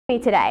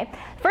today.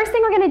 First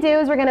thing we're going to do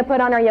is we're going to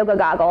put on our yoga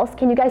goggles.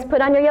 Can you guys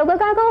put on your yoga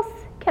goggles?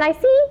 Can I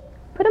see?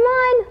 Put them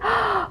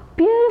on.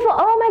 Beautiful.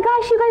 Oh my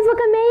gosh, you guys look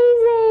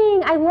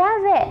amazing. I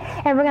love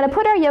it. And we're going to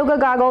put our yoga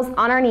goggles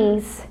on our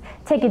knees.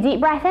 Take a deep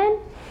breath in.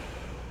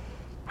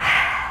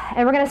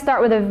 And we're going to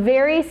start with a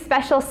very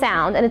special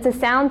sound. And it's a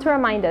sound to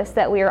remind us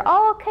that we are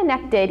all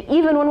connected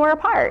even when we're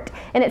apart.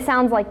 And it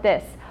sounds like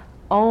this.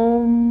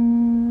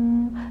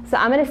 Om. So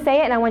I'm going to say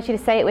it and I want you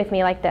to say it with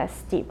me like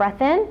this. Deep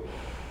breath in.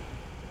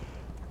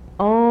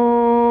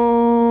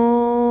 Om.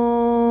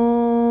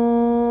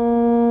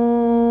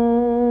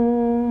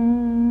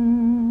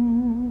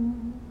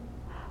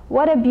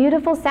 What a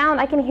beautiful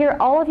sound. I can hear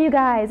all of you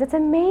guys. It's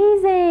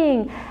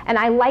amazing. And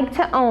I like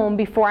to om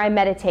before I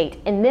meditate.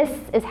 And this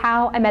is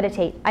how I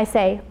meditate. I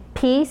say,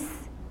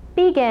 peace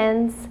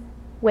begins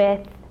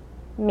with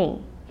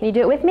me. Can you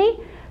do it with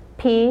me?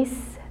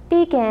 Peace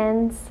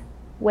begins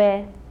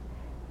with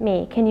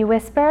me. Can you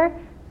whisper?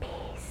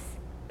 Peace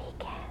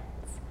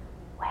begins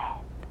with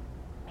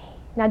me.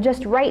 Now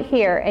just right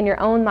here in your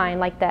own mind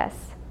like this.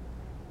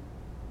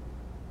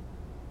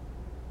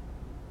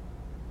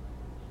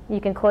 You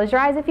can close your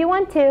eyes if you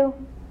want to.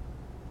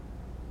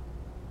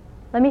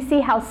 Let me see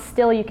how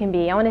still you can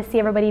be. I want to see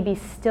everybody be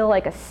still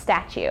like a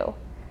statue.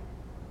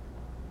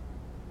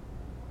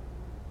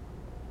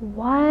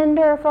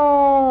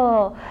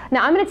 Wonderful.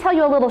 Now I'm going to tell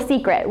you a little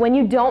secret. When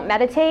you don't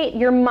meditate,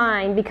 your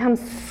mind becomes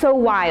so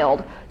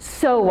wild.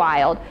 So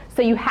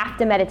you have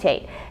to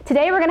meditate.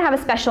 Today we're going to have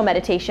a special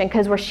meditation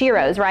because we're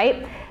Sheros,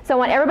 right? So I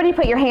want everybody to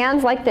put your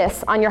hands like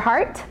this on your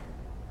heart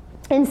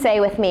and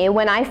say with me,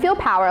 when I feel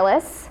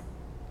powerless,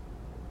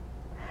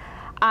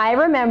 I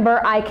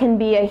remember I can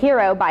be a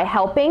hero by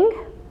helping,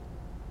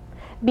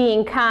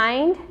 being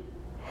kind,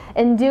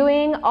 and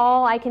doing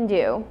all I can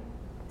do.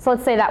 So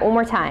let's say that one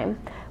more time.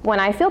 When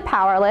I feel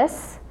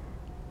powerless,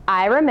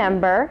 I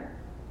remember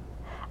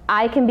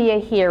I can be a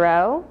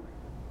hero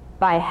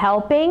by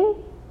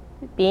helping,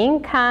 being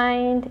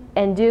kind,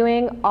 and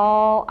doing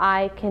all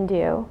I can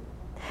do.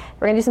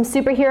 We're going to do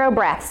some superhero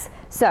breaths.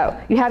 So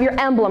you have your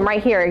emblem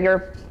right here,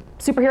 your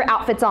superhero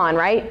outfit's on,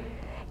 right?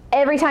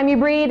 Every time you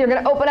breathe, you're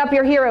going to open up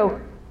your hero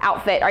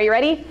outfit. Are you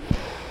ready?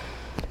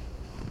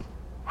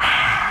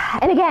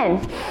 And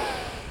again.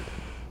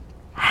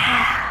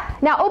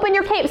 Now open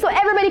your cape so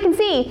everybody can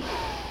see.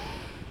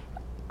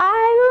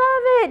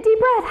 I love it. Deep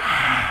breath.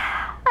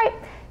 All right,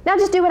 now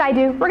just do what I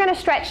do. We're going to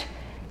stretch.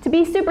 To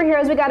be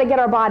superheroes, we got to get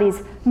our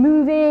bodies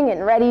moving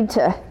and ready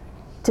to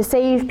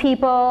save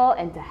people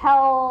and to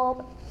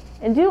help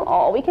and do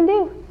all we can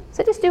do.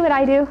 So just do what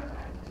I do.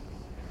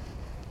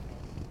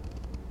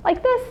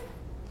 Like this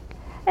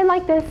and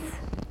like this.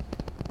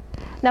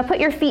 Now put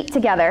your feet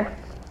together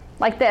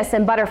like this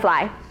in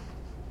butterfly.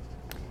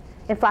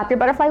 And flap your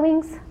butterfly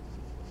wings.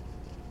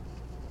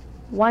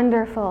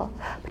 Wonderful.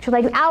 Put your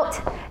legs out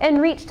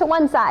and reach to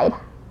one side.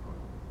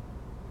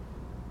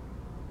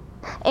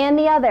 And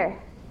the other.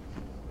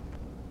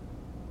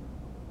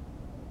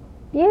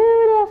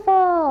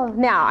 Beautiful.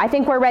 Now, I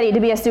think we're ready to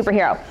be a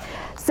superhero.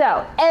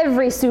 So,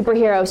 every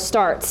superhero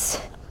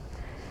starts,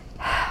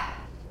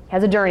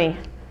 has a journey.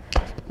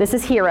 This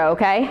is hero,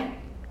 okay?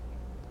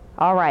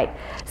 All right.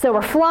 So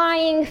we're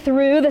flying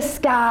through the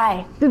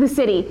sky, through the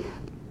city,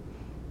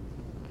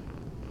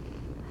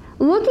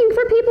 looking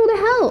for people to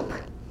help.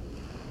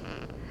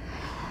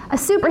 A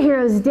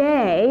superhero's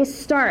day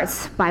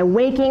starts by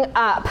waking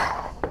up.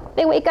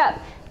 They wake up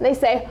and they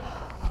say,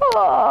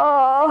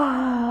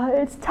 oh,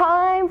 it's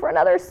time for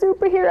another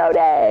superhero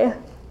day.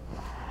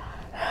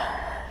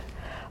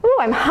 Ooh,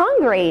 I'm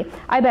hungry.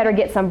 I better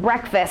get some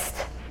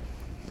breakfast.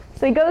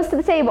 So he goes to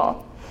the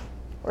table,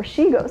 or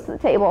she goes to the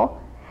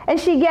table, and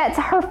she gets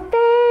her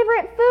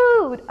favorite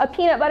food, a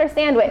peanut butter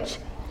sandwich.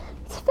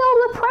 It's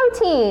filled with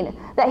protein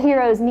that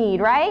heroes need,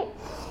 right?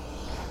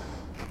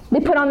 They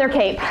put on their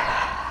cape.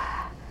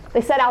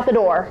 They set out the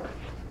door.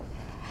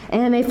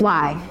 And they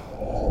fly.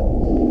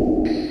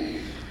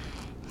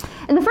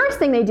 And the first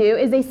thing they do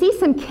is they see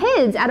some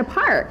kids at a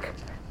park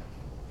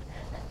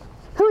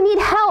who need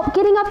help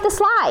getting up the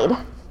slide.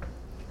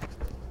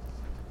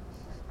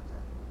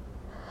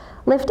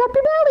 Lift up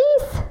your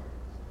bellies.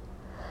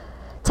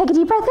 Take a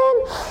deep breath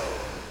in.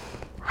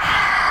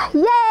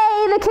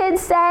 Yay, the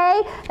kids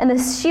say. And the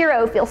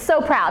Shero feels so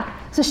proud.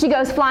 So she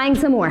goes flying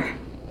some more.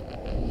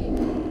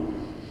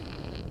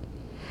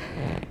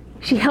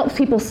 She helps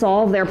people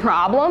solve their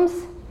problems,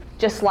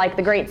 just like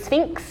the great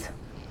Sphinx.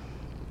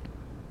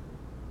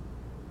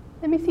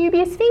 Let me see you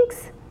be a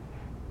Sphinx.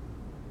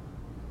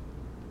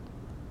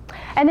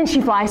 And then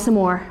she flies some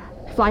more.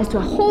 Flies to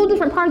a whole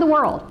different part of the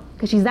world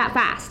because she's that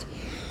fast.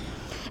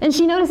 And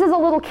she notices a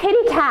little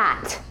kitty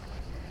cat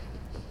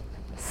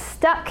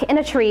stuck in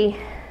a tree.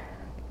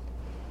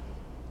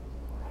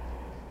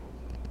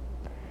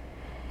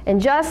 And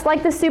just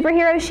like the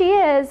superhero she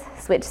is,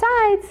 switch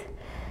sides,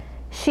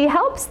 she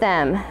helps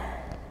them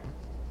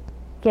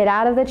get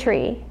out of the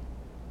tree.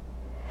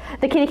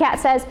 The kitty cat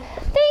says,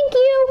 "Thank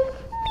you."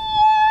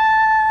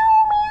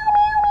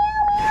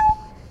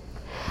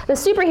 The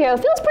superhero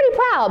feels pretty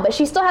proud, but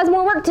she still has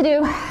more work to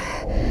do.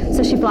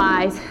 So she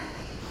flies,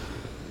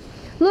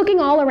 looking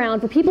all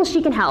around for people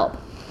she can help.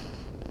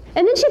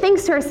 And then she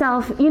thinks to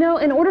herself, you know,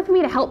 in order for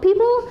me to help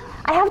people,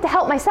 I have to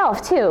help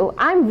myself too.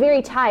 I'm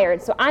very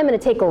tired, so I'm going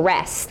to take a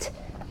rest.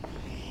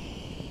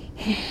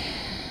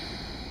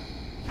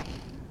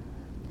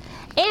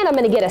 And I'm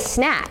going to get a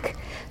snack.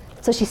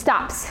 So she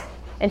stops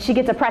and she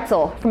gets a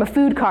pretzel from a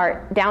food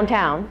cart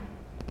downtown.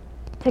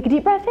 Take a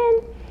deep breath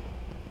in.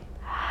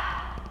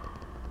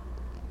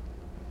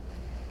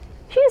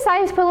 She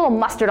decides to put a little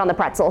mustard on the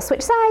pretzel.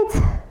 Switch sides.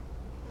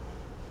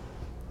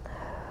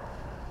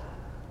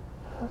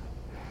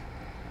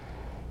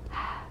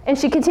 And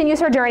she continues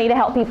her journey to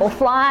help people,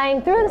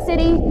 flying through the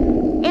city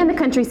and the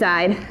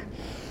countryside.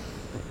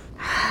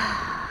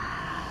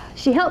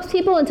 She helps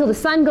people until the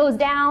sun goes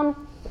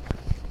down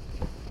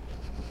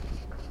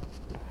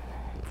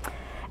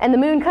and the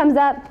moon comes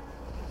up.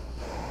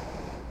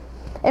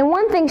 And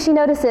one thing she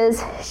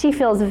notices, she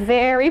feels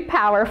very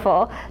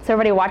powerful. So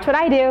everybody watch what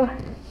I do.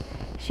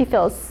 She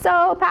feels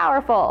so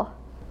powerful.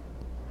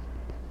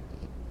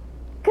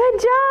 Good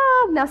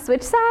job. Now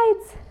switch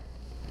sides.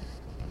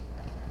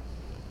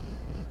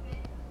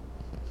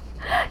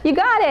 You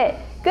got it.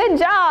 Good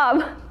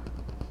job.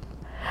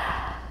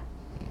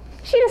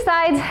 She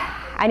decides,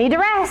 I need to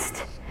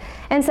rest.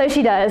 And so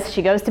she does.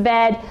 She goes to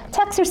bed,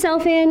 tucks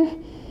herself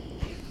in,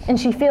 and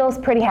she feels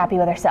pretty happy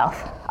with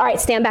herself. All right,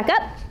 stand back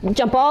up.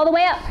 Jump all the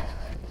way up.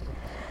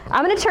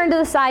 I'm going to turn to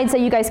the side so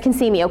you guys can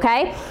see me,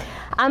 okay?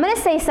 I'm going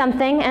to say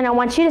something, and I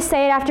want you to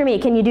say it after me.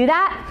 Can you do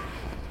that?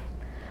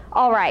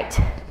 All right.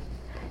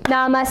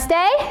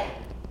 Namaste.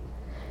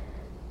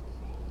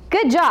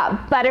 Good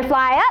job.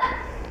 Butterfly up.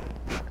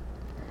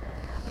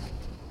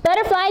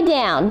 Butterfly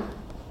down.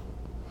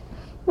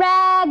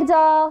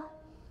 Ragdoll.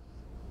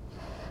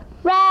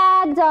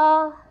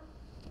 Ragdoll.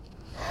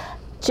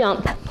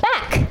 Jump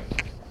back.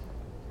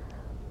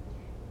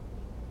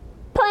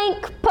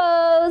 Plank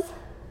pose.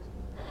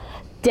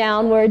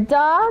 Downward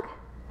dog.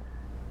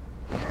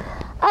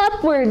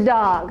 Upward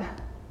dog.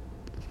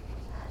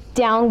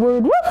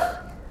 Downward woof.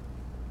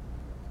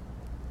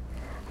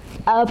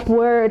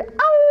 Upward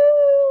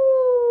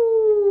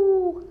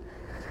ow.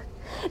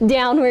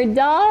 Downward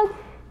dog.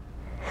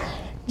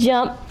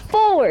 Jump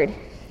forward.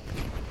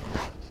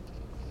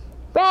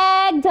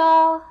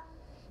 Ragdoll.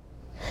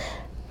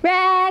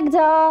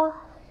 Ragdoll.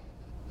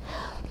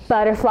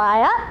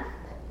 Butterfly up.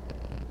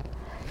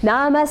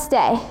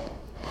 Namaste.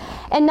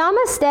 And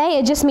namaste,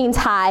 it just means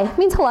hi, it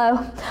means hello.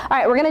 All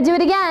right, we're gonna do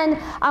it again.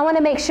 I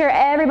wanna make sure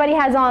everybody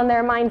has on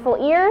their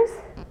mindful ears,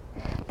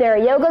 their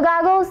yoga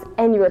goggles,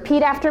 and you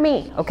repeat after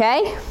me,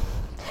 okay?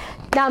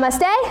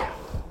 Namaste.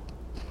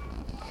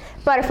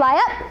 Butterfly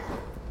up.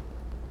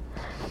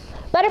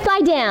 Butterfly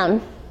down.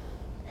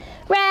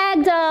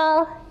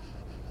 Ragdoll.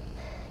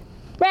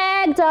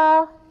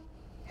 Ragdoll.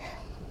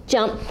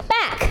 Jump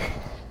back.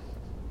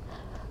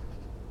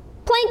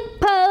 Plank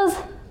pose.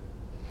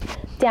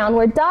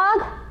 Downward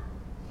dog.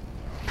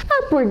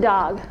 Upward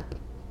dog.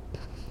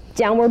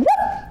 Downward whoop.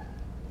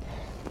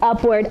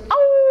 Upward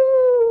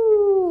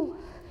oh.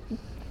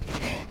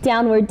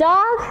 Downward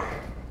dog.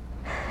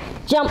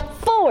 Jump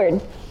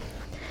forward.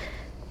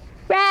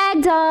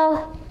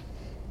 Ragdoll.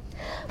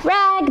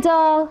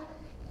 Ragdoll.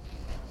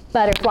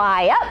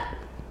 Butterfly up.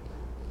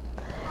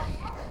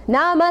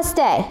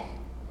 Namaste.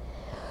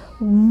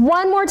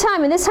 One more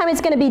time, and this time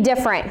it's going to be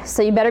different,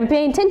 so you better be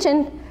paying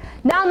attention.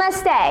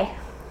 Namaste.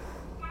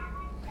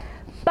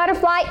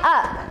 Butterfly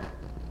up.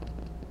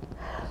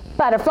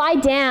 Butterfly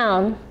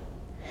down.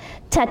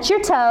 Touch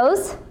your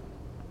toes.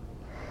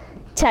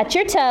 Touch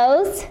your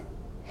toes.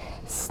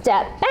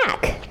 Step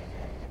back.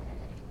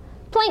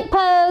 Plank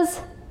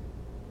pose.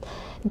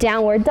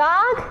 Downward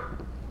dog.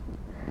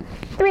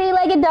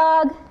 Three-legged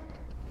dog.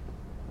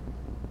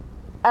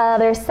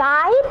 Other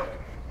side.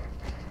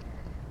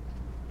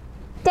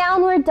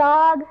 Downward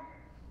dog.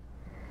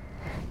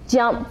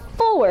 Jump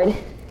forward.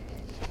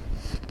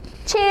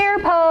 Chair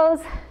pose.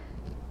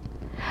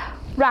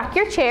 Rock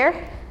your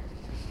chair.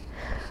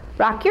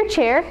 Rock your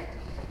chair.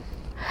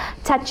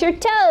 Touch your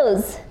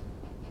toes.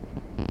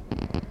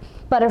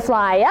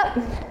 Butterfly up.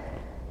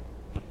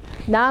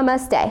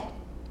 Namaste.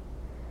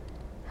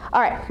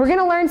 All right, we're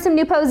gonna learn some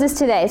new poses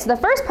today. So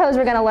the first pose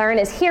we're gonna learn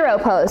is hero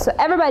pose. So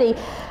everybody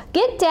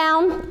get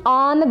down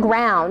on the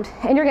ground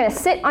and you're gonna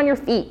sit on your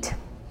feet.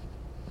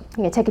 You're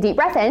gonna take a deep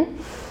breath in.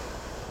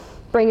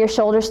 Bring your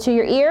shoulders to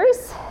your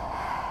ears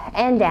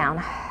and down.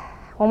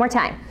 One more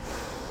time.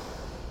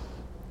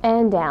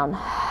 And down.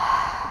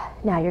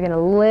 Now you're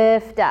gonna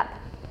lift up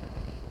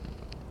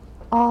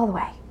all the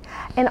way.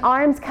 And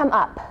arms come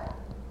up.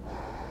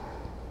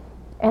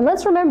 And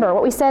let's remember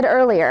what we said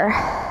earlier.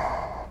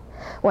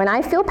 When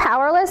I feel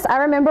powerless, I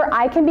remember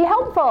I can be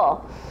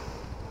helpful.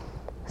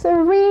 So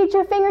reach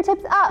your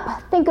fingertips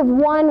up. Think of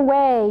one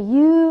way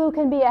you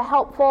can be a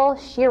helpful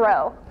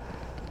Shero.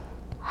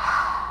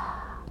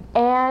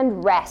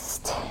 And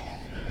rest.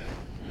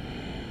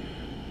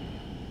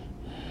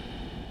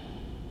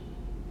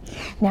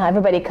 Now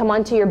everybody come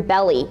onto your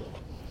belly.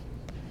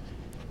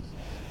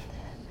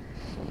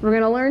 We're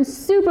gonna learn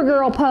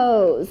Supergirl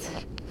pose.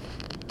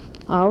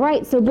 All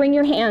right, so bring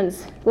your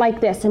hands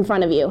like this in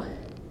front of you.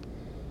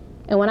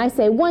 And when I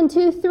say 1,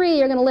 2, 3,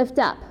 you're gonna lift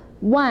up.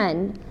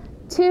 1,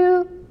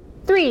 2,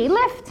 3,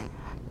 lift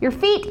your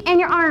feet and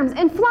your arms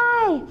and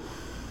fly.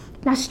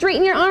 Now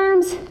straighten your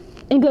arms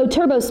and go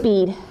turbo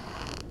speed.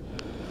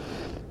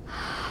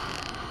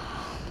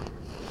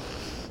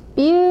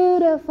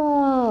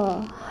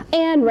 Beautiful.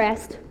 And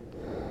rest.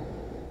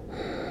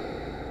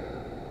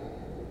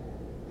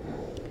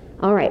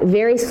 All right,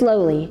 very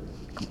slowly.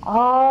 Come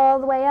all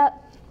the way up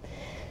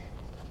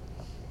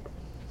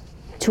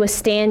to a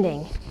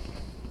standing.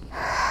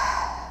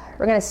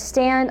 We're gonna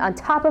stand on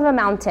top of a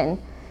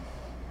mountain.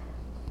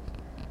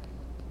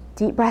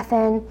 Deep breath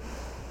in,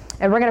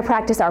 and we're gonna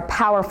practice our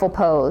powerful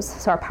pose.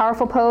 So our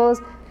powerful pose,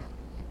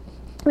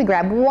 we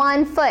grab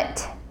one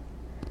foot,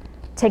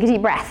 take a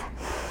deep breath,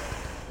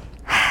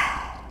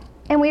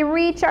 and we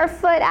reach our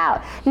foot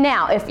out.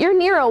 Now, if you're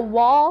near a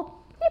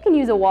wall, you can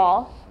use a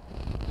wall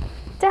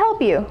to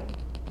help you,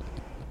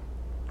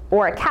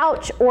 or a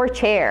couch or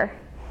chair.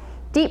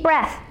 Deep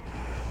breath.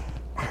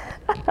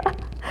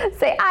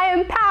 Say, I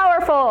am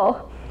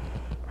powerful.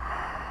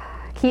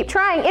 Keep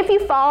trying. If you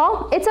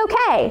fall, it's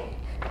okay,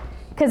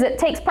 because it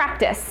takes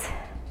practice.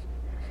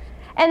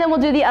 And then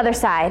we'll do the other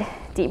side.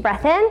 Deep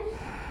breath in,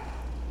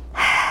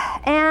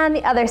 and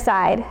the other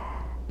side.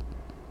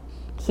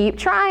 Keep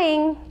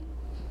trying.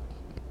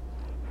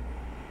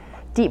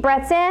 Deep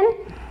breaths in.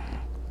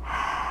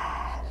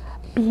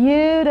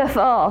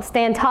 Beautiful.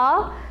 Stand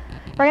tall.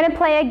 We're going to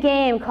play a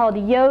game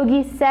called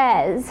Yogi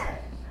Says.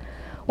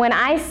 When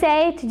I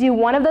say to do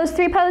one of those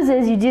 3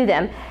 poses, you do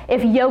them.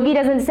 If Yogi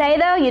doesn't say,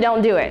 though, you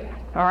don't do it.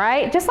 All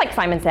right? Just like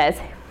Simon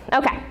says.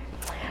 Okay.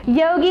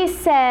 Yogi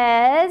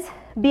says,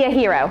 be a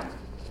hero.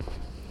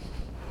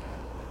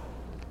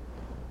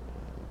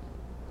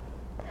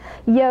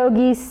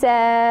 Yogi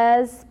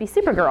says, be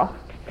Supergirl.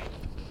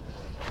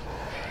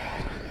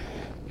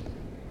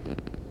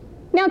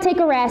 Now take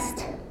a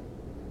rest.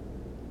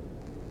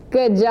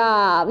 Good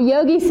job.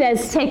 Yogi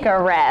says, take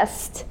a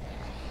rest.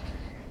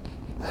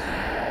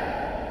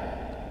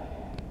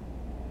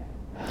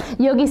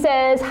 Yogi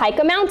says, hike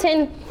a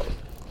mountain.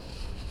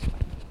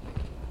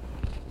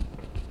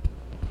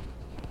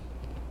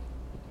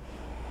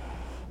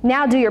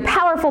 Now do your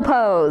powerful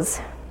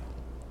pose.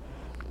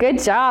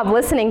 Good job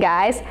listening,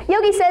 guys.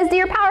 Yogi says, do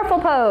your powerful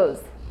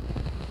pose.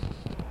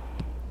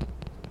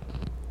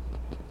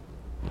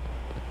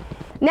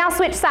 Now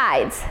switch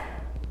sides.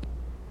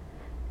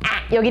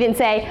 Yogi didn't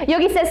say.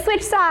 Yogi says,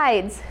 switch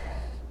sides.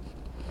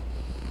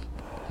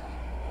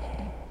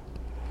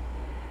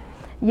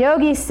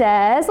 Yogi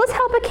says, let's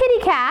help a kitty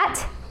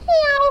cat.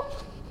 Meow.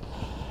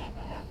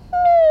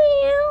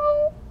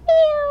 Meow.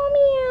 Meow,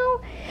 meow.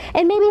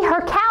 And maybe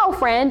her cow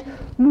friend,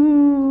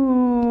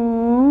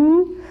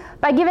 moo,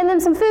 by giving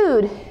them some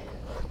food.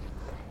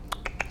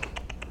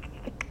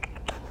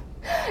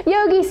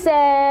 Yogi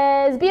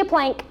says, be a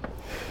plank.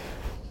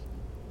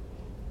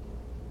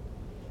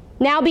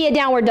 Now be a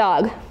downward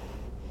dog.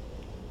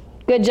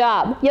 Good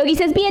job. Yogi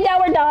says, be a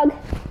downward dog.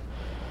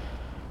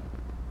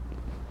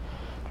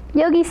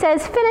 Yogi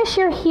says, finish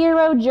your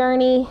hero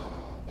journey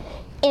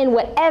in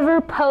whatever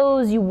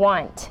pose you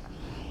want.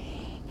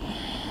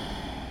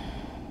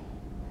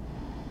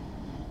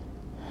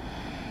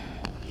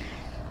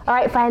 All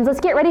right, friends, let's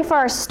get ready for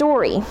our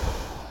story.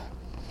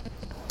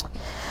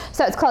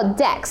 So it's called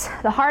Dex,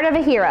 the Heart of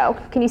a Hero.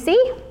 Can you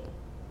see?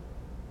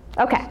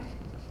 Okay,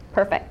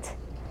 perfect.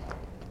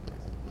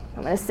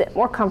 I'm going to sit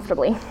more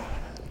comfortably.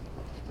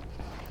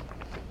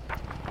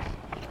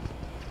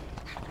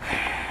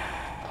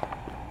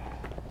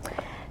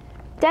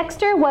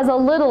 Dexter was a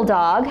little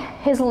dog.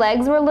 His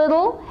legs were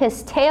little,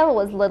 his tail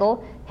was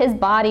little, his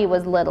body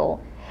was little.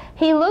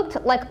 He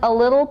looked like a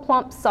little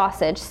plump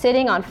sausage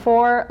sitting on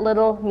 4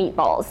 little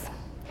meatballs.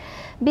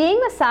 Being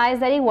the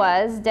size that he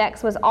was,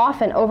 Dex was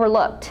often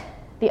overlooked.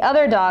 The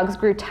other dogs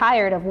grew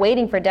tired of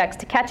waiting for Dex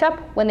to catch up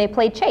when they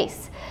played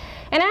chase,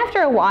 and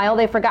after a while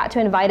they forgot to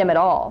invite him at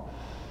all.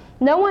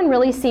 No one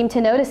really seemed to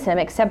notice him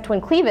except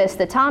when Clevis,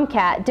 the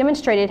tomcat,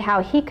 demonstrated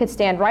how he could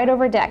stand right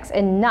over Dex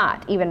and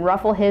not even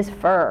ruffle his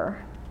fur.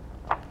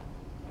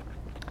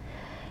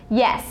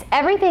 Yes,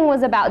 everything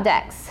was about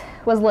Dex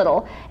was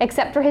little,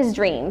 except for his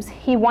dreams.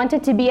 He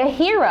wanted to be a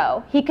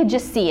hero. He could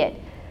just see it.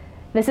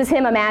 This is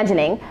him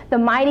imagining. The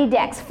mighty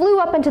Dex flew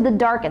up into the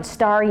dark and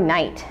starry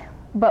night.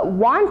 But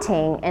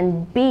wanting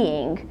and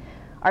being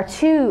are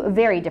 2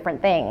 very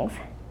different things.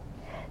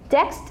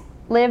 Dex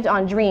lived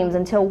on dreams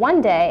until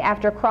one day,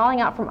 after crawling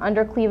out from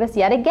under Clevis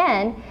yet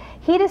again,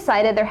 he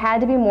decided there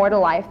had to be more to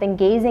life than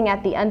gazing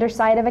at the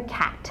underside of a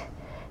cat.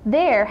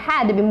 There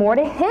had to be more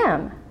to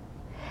him.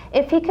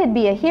 If he could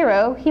be a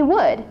hero, he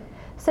would.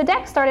 So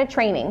Dex started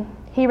training.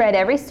 He read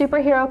every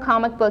superhero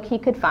comic book he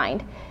could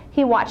find.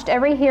 He watched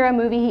every hero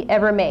movie he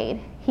ever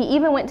made. He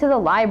even went to the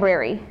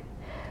library.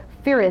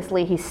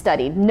 Furiously he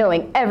studied,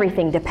 knowing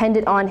everything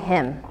depended on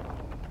him.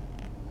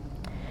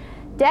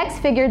 Dex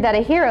figured that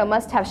a hero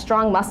must have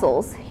strong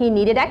muscles. He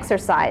needed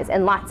exercise,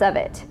 and lots of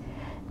it.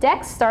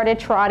 Dex started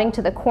trotting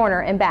to the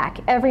corner and back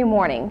every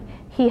morning.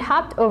 He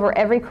hopped over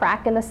every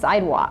crack in the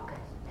sidewalk.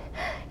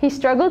 He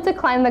struggled to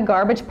climb the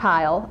garbage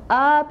pile,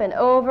 up and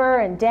over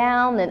and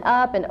down, then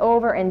up and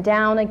over and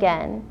down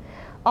again.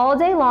 All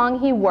day long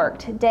he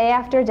worked, day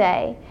after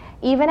day.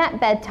 Even at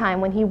bedtime,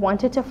 when he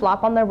wanted to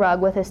flop on the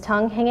rug with his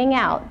tongue hanging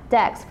out,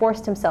 Dex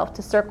forced himself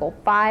to circle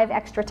 5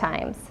 extra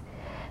times.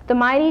 The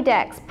mighty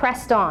Dex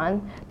pressed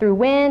on, through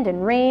wind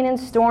and rain and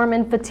storm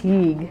and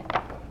fatigue.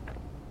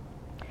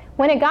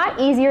 When it got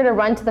easier to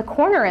run to the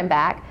corner and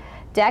back,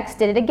 Dex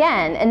did it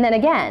again and then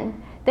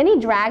again. Then he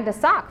dragged a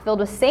sock filled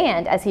with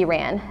sand as he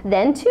ran,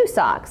 then 2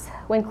 socks.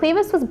 When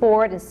Clevis was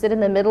bored and stood in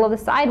the middle of the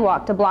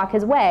sidewalk to block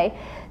his way,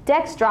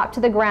 Dex dropped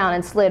to the ground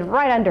and slid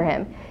right under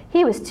him.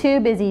 He was too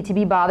busy to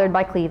be bothered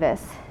by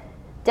Clevis.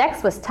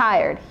 Dex was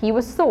tired. He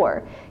was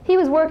sore. He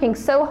was working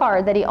so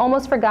hard that he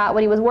almost forgot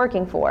what he was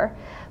working for.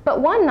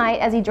 But one night,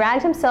 as he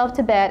dragged himself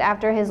to bed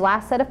after his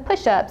last set of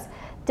push-ups,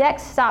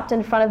 Dex stopped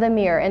in front of the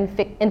mirror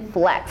and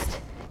flexed.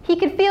 He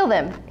could feel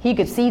them. He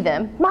could see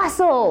them.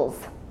 Muscles!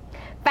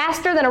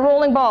 Faster than a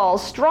rolling ball,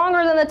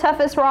 stronger than the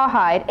toughest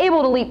rawhide,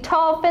 able to leap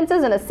tall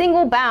fences in a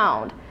single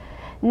bound.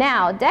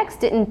 Now, Dex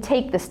didn't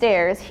take the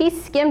stairs. He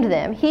skimmed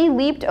them. He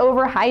leaped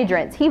over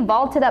hydrants. He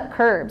vaulted up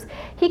curbs.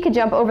 He could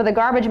jump over the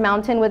garbage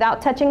mountain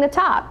without touching the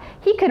top.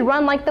 He could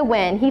run like the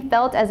wind. He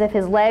felt as if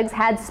his legs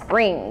had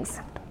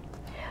springs.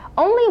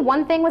 Only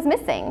one thing was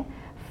missing.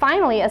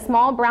 Finally, a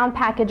small brown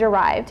package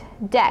arrived.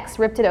 Dex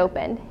ripped it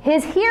open.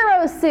 His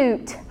hero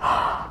suit!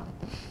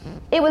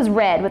 It was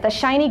red with a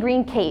shiny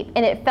green cape,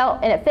 and it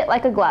fit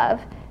like a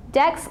glove.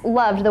 Dex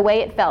loved the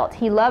way it felt.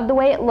 He loved the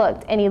way it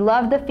looked, and he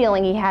loved the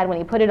feeling he had when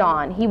he put it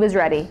on. He was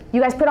ready.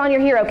 You guys put on your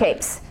hero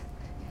capes.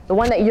 The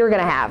one that you're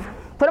gonna have.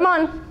 Put them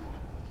on.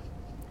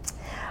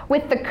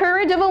 With the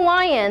courage of a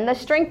lion, the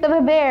strength of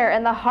a bear,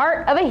 and the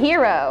heart of a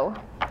hero.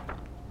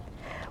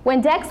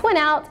 When Dex went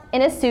out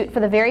in his suit for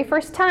the very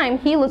first time,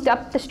 he looked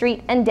up the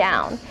street and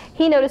down.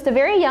 He noticed a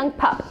very young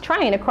pup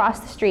trying to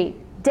cross the street.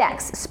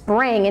 Dex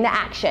sprang into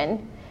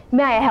action.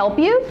 "May I help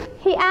you?"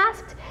 he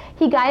asked.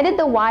 He guided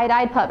the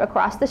wide-eyed pup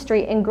across the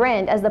street and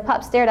grinned as the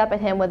pup stared up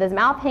at him with his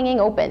mouth hanging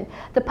open.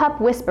 The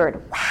pup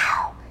whispered,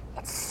 "Wow,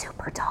 it's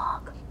Super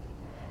Dog."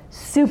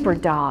 Super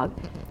Dog.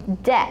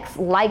 Dex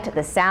liked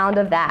the sound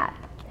of that.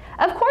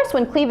 Of course,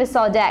 when Clevis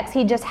saw Dex,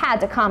 he just had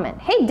to comment,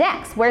 "Hey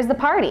Dex, where's the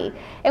party?"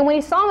 And when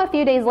he saw him a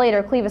few days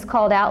later, Clevis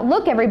called out,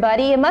 "Look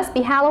everybody, it must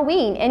be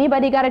Halloween.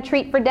 Anybody got a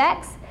treat for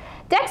Dex?"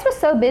 Dex was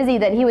so busy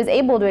that he was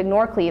able to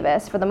ignore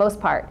Clevis for the most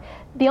part.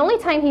 The only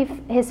time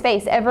his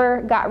face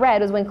ever got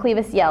red was when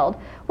Clevis yelled,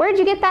 "Where'd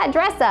you get that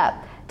dress up?"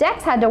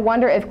 Dex had to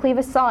wonder if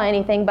Clevis saw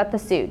anything but the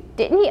suit.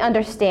 Didn't he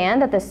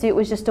understand that the suit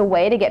was just a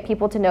way to get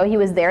people to know he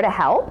was there to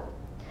help?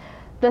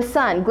 The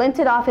sun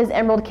glinted off his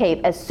emerald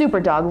cape as Super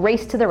Dog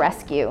raced to the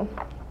rescue.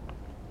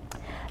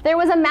 There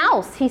was a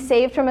mouse he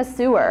saved from a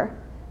sewer.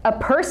 A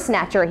purse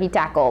snatcher he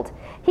tackled.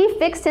 He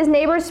fixed his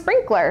neighbor's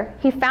sprinkler.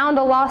 He found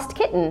a lost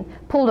kitten,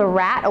 pulled a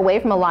rat away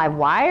from a live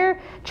wire,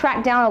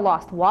 tracked down a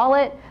lost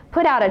wallet,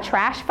 put out a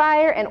trash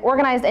fire, and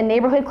organized a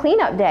neighborhood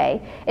cleanup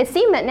day. It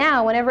seemed that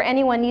now, whenever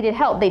anyone needed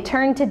help, they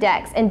turned to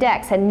Dex, and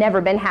Dex had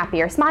never been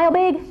happier. Smile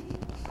big.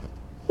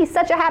 He's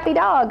such a happy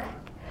dog.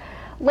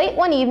 Late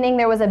one evening,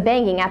 there was a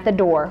banging at the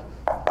door.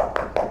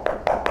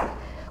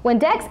 When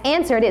Dex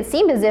answered, it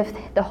seemed as if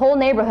the whole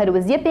neighborhood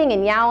was yipping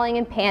and yowling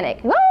in panic.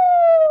 Woo!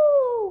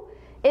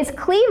 "It's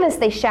Clevis,"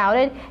 they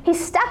shouted.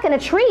 "He's stuck in a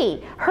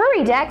tree.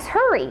 Hurry, Dex,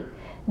 hurry."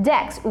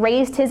 Dex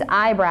raised his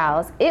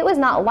eyebrows. It was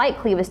not like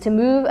Clevis to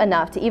move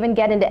enough to even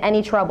get into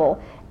any trouble.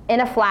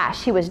 In a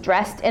flash, he was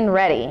dressed and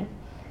ready.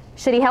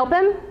 Should he help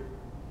him?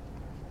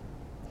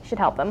 He should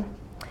help him.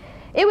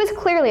 It was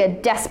clearly a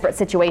desperate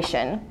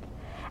situation.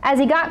 As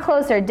he got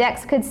closer,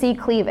 Dex could see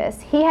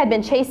Clevis. He had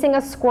been chasing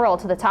a squirrel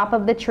to the top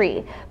of the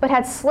tree, but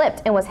had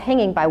slipped and was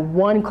hanging by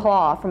one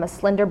claw from a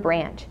slender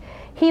branch.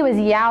 He was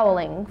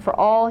yowling for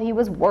all he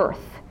was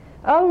worth.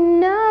 "Oh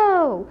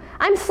no,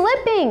 I'm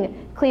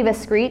slipping!" Clevis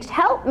screeched.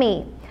 "Help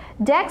me!"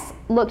 Dex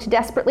looked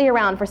desperately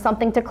around for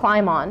something to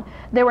climb on.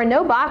 There were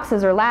no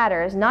boxes or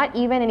ladders, not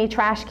even any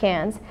trash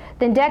cans.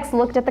 Then Dex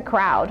looked at the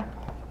crowd.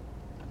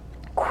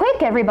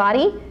 "Quick,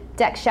 everybody!"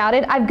 Dex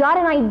shouted. "I've got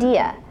an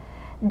idea!"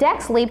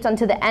 Dex leaped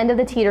onto the end of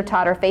the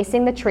teeter-totter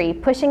facing the tree,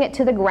 pushing it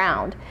to the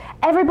ground.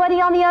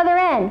 "Everybody on the other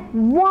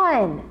end!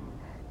 1,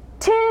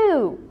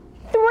 2,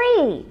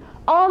 3!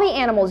 All the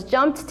animals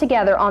jumped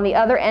together on the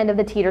other end of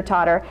the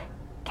teeter-totter,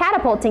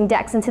 catapulting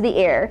Dex into the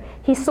air.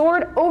 He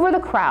soared over the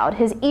crowd,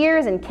 his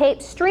ears and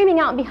cape streaming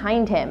out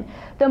behind him.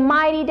 The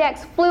mighty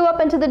Dex flew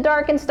up into the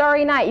dark and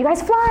starry night. You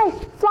guys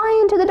fly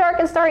into the dark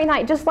and starry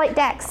night, just like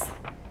Dex.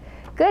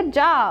 Good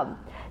job.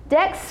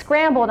 Dex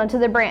scrambled onto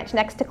the branch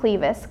next to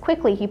Clevis.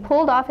 Quickly, he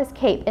pulled off his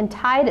cape and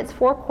tied its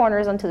 4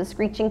 corners onto the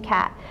screeching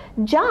cat.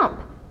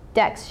 "Jump!"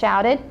 Dex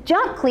shouted.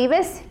 "Jump,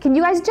 Clevis! Can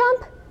you guys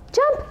jump?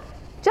 Jump!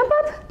 Jump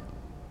up!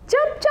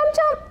 Jump, jump,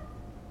 jump!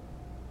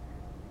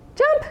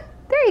 Jump!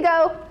 There you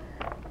go!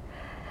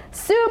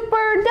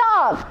 Super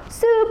Dog!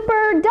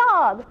 Super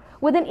Dog!"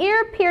 With an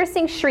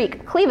ear-piercing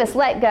shriek, Clevis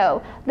let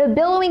go. The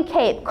billowing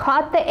cape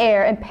caught the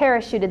air and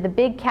parachuted the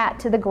big cat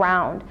to the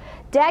ground.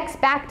 Dex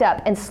backed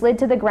up and slid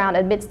to the ground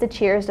amidst the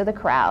cheers of the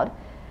crowd.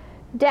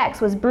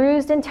 Dex was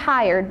bruised and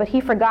tired, but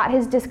he forgot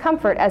his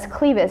discomfort as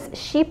Clevis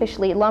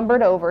sheepishly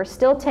lumbered over,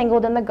 still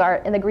tangled in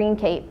the green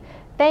cape.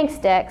 Thanks,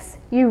 Dex.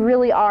 You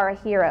really are a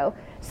hero.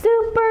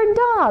 Super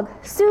dog!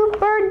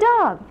 Super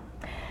dog!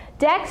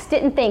 Dex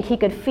didn't think he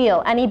could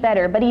feel any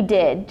better, but he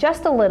did,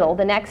 just a little,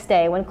 the next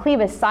day when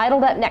Clevis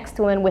sidled up next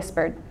to him and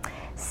whispered,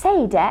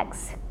 Say,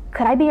 Dex,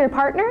 could I be your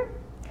partner?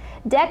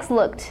 Dex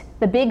looked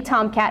the big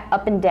tomcat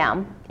up and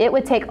down. It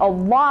would take a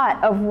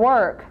lot of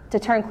work to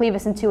turn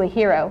Clevis into a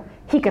hero.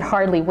 He could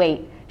hardly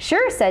wait.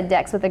 Sure, said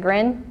Dex with a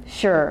grin.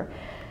 Sure.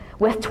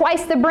 With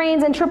twice the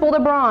brains and triple the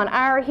brawn,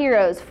 our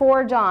heroes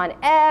forge on,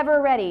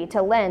 ever ready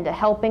to lend a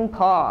helping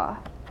paw.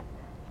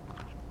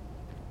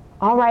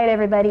 All right,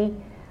 everybody.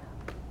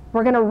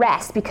 We're going to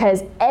rest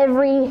because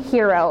every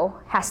hero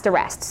has to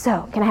rest.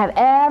 So can I have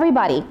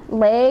everybody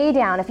lay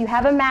down? If you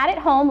have a mat at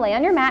home, lay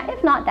on your mat.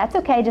 If not, that's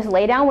okay. Just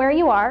lay down where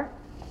you are.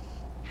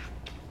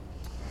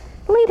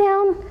 Lay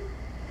down.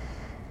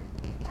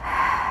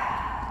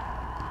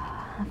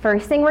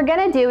 First thing we're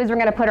going to do is we're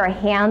going to put our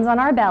hands on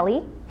our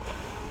belly.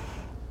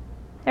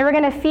 And we're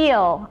going to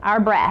feel our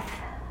breath.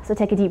 So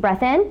take a deep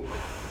breath in.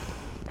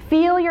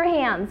 Feel your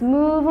hands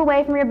move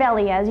away from your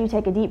belly as you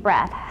take a deep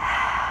breath.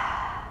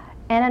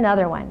 And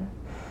another one.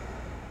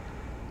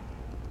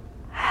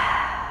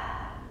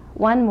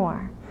 One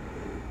more.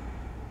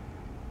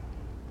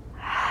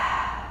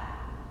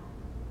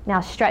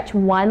 Now stretch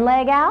one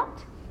leg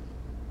out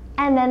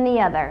and then the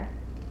other.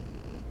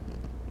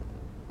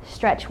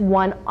 Stretch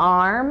one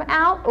arm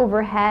out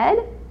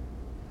overhead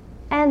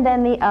and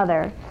then the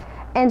other.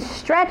 And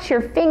stretch your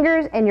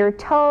fingers and your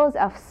toes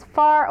as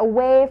far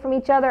away from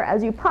each other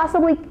as you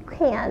possibly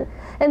can.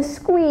 And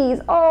squeeze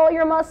all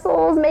your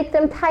muscles, make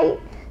them tight,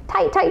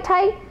 tight, tight,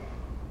 tight,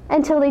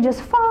 until they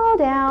just fall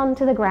down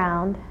to the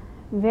ground,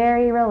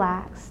 very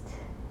relaxed.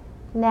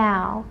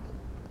 Now,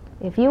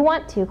 if you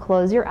want to,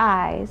 close your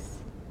eyes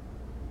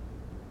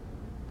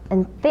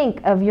and think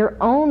of your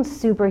own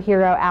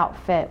superhero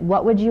outfit.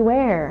 What would you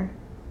wear?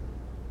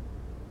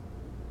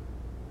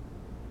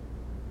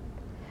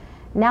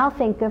 Now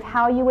think of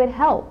how you would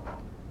help.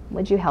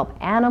 Would you help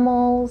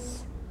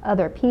animals,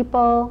 other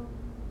people,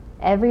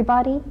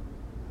 everybody?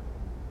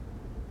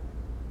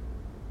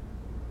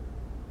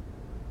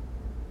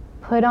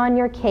 Put on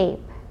your cape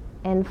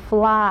and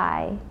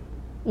fly.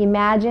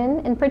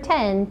 Imagine and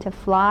pretend to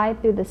fly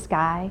through the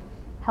sky,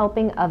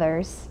 helping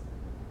others.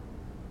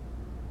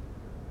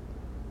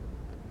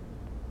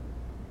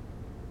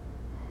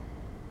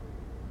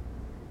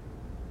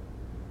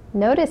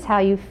 Notice how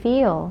you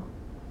feel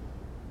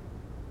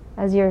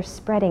as you're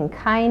spreading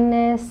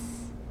kindness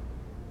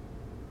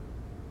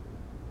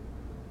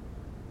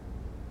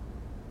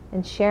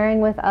and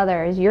sharing with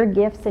others your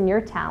gifts and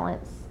your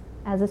talents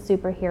as a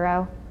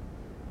superhero.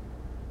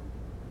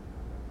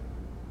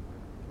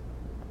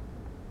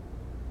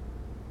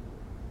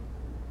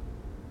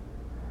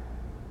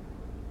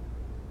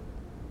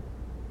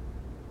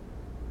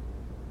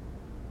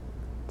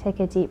 Take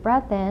a deep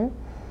breath in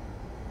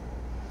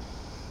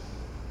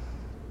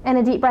and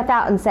a deep breath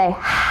out and say,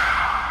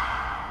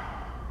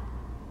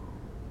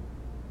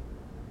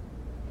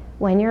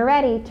 when you're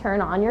ready,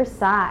 turn on your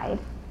side.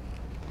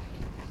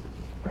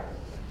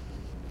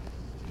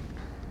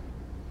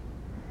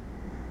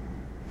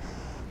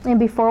 And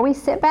before we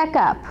sit back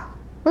up,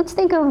 let's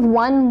think of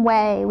one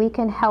way we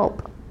can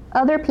help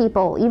other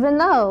people, even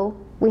though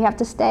we have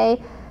to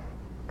stay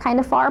kind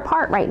of far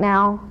apart right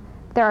now.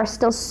 There are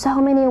still so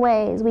many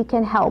ways we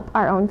can help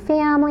our own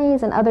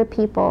families and other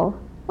people.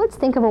 Let's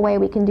think of a way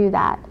we can do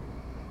that.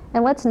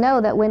 And let's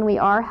know that when we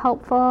are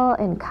helpful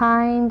and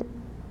kind,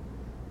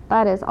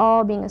 that is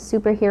all being a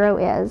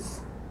superhero is.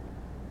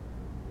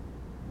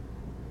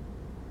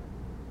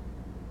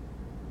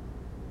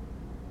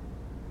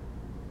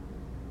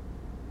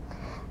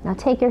 Now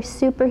take your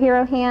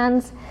superhero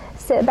hands,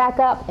 sit back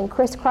up and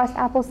crisscross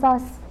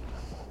applesauce.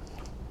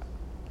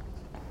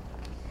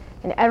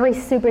 And every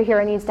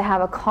superhero needs to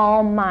have a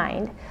calm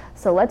mind.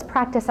 So let's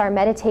practice our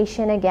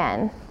meditation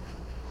again.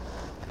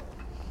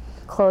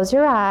 Close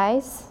your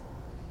eyes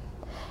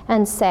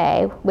and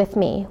say with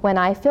me, when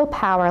I feel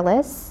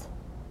powerless,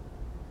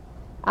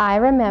 I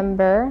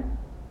remember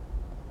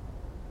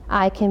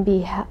I can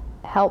be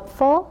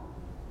helpful,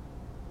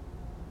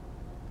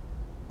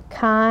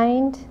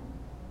 kind,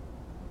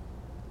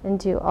 and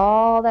do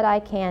all that I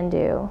can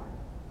do.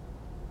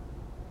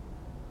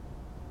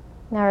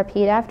 Now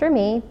repeat after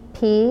me.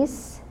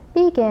 Peace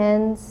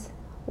begins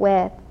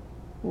with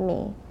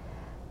me.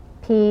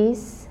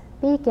 Peace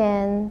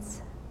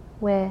begins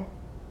with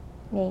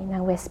me.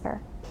 Now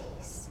whisper.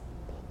 Peace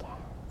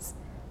begins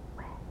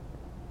with me.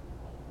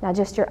 Now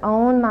just your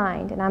own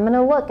mind. And I'm going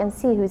to look and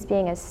see who's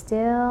being as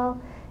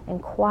still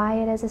and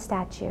quiet as a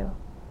statue.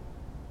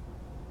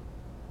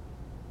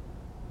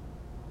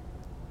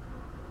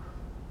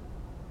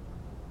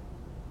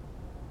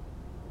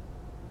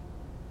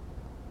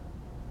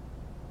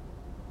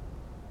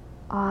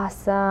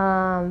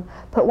 Awesome.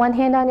 Put one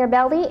hand on your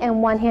belly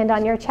and one hand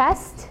on your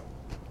chest.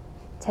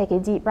 Take a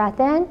deep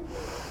breath in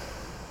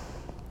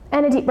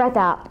and a deep breath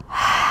out.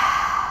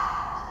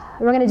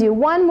 We're going to do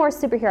one more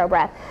superhero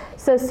breath.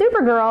 So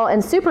Supergirl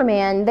and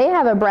Superman, they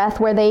have a breath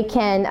where they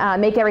can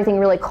make everything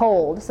really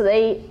cold. So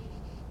they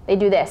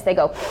do this. They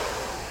go,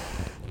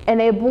 and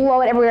they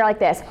blow it everywhere like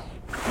this.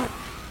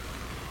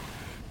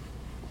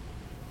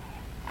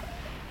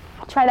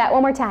 Try that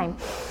one more time.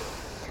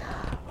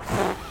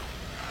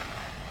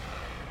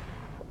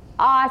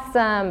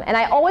 Awesome. And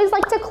I always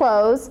like to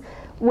close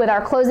with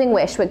our closing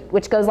wish,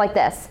 which goes like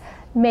this.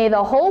 May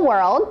the whole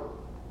world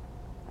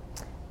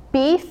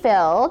be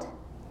filled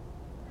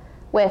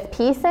with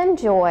peace and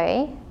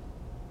joy,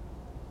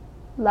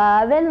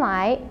 love and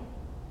light,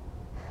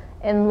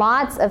 and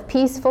lots of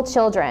peaceful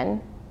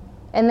children.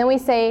 And then we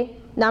say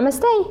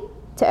namaste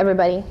to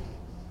everybody.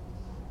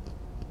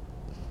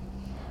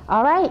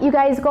 All right, you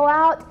guys go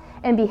out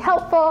and be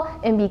helpful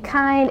and be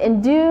kind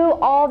and do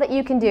all that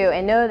you can do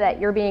and know that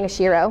you're being a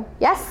Shero.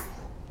 Yes?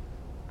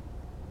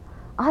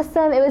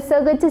 Awesome. It was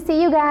so good to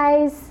see you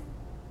guys.